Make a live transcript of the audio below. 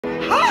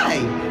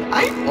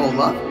I'm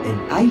Olaf, and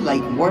I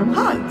like warm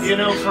hugs. You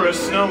know, for a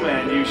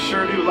snowman, you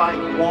sure do like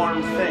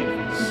warm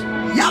things.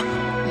 Yup,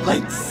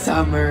 like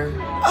summer.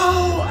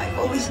 Oh, I've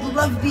always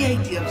loved the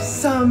idea of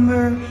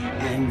summer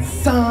and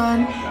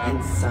sun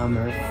and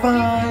summer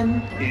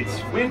fun.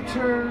 It's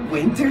winter.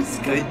 Winter's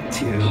good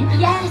too.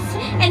 Yes,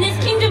 and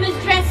this kingdom is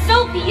dressed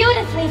so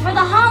beautifully for the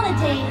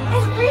holiday.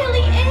 It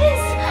really is.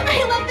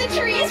 I love the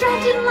trees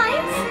wrapped in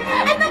lights,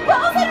 and the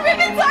bows and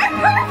ribbons are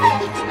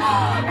perfect.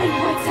 And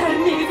what's that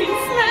amazing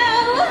smell?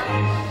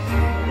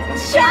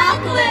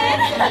 Chocolate!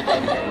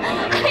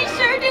 I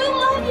sure do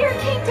love your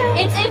kingdom.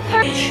 It's a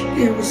perfect...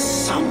 There was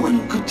someone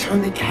who could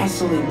turn the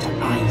castle into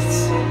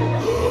ice.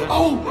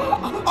 Oh,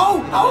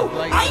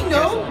 I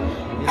know!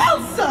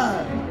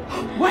 Elsa!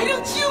 Why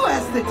don't you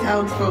ask the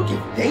townsfolk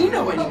if they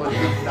know anyone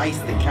who can ice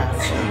the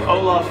castle?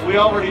 Olaf, we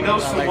already know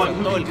someone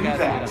who can do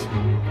that.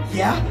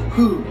 Yeah?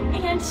 Who?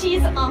 And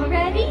she's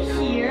already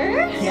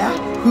here? Yeah?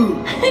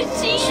 Who?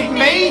 She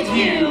made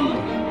you!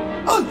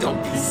 Oh,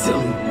 don't be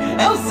silly.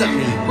 Elsa made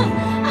me.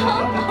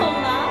 Oh,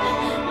 Olaf.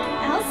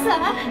 Elsa,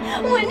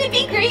 wouldn't it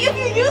be great if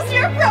you used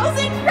your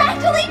frozen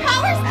fractally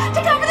powers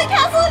to cover the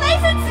castle in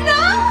ice and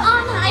snow?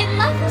 Anna, I'd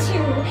love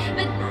to,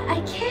 but I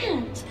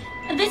can't.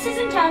 This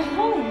isn't our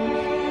home.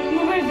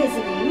 We're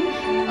visiting.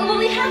 Well,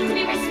 we have to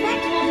be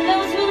respectful to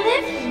those who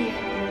live here.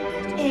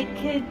 It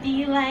could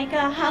be like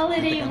a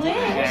holiday wish.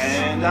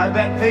 And I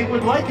bet they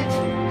would like it.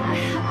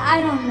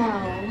 I don't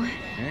know.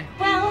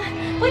 Well,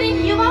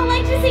 wouldn't you all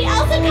like to see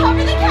Elsa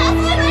cover the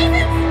castle in ice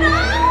and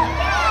snow?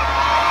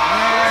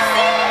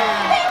 See?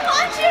 They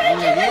want you to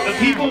give it. The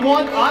people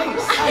want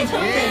ice. I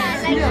don't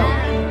know.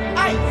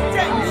 Ice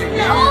and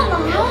snow!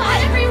 Hello,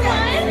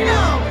 everyone.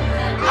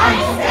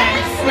 Ice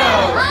and snow!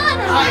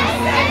 Anna.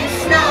 Ice and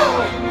snow!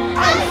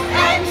 Ice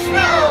and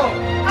snow!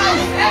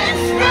 Ice and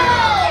snow!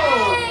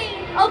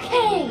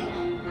 Okay,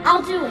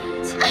 I'll do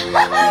it.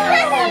 But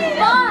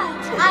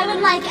I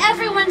would like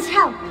everyone's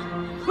help.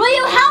 Will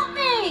you help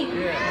me?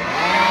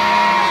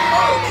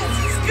 Oh, this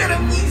is gonna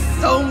be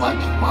so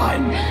much fun!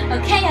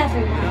 Okay,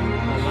 everyone.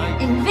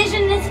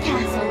 Envision this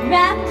castle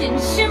wrapped in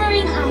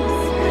shimmering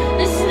ice.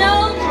 The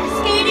snow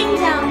cascading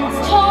down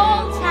its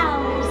tall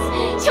towers,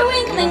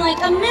 twinkling like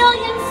a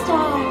million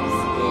stars.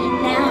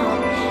 Now,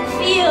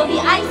 feel the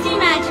icy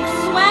magic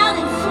swell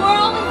and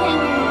swirl within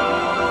you.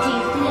 Do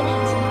you feel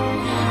it?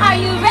 Are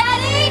you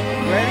ready?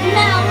 Ready.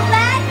 Now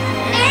let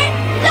it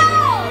go!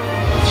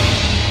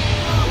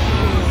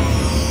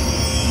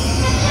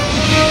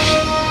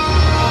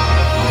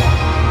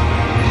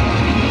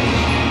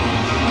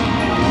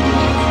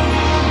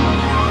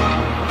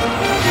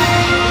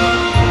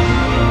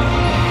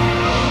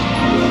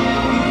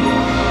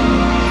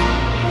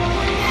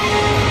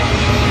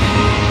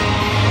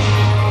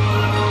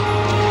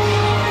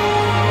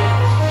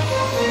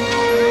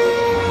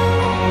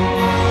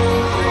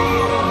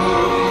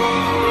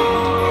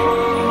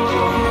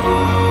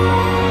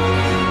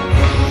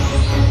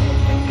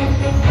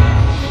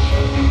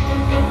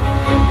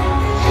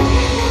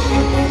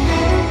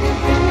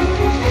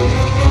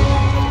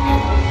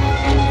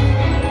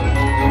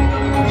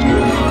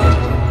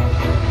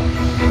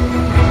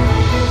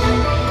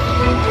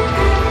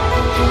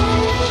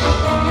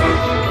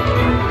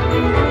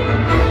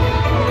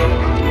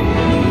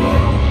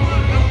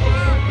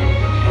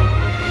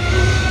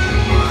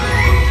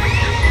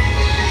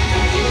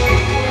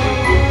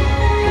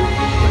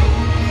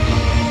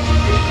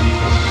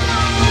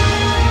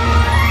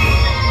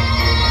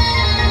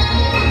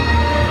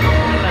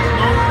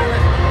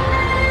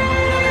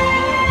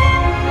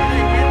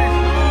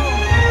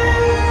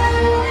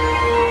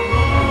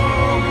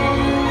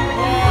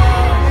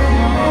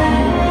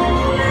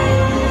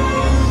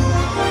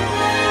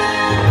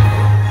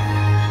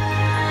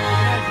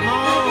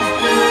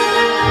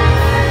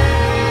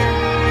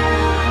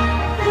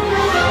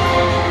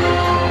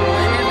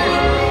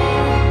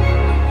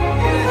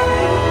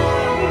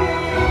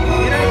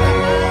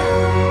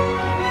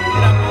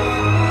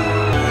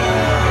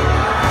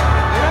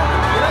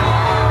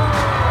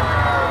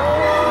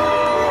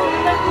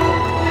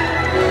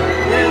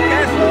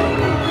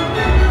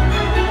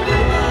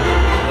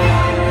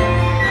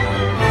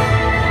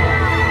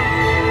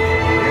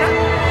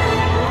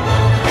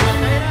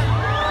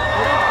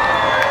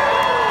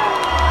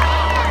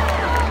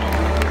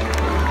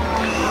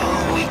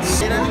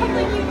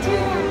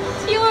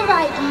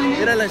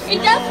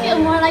 It does feel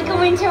more like a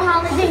winter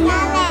holiday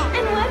now.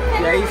 And what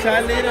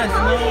family? And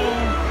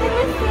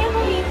with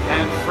family.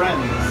 And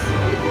friends.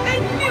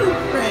 And new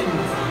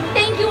friends!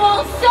 Thank you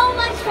all so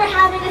much for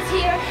having us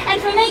here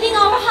and for making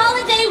our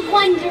holiday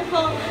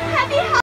wonderful. Happy holidays!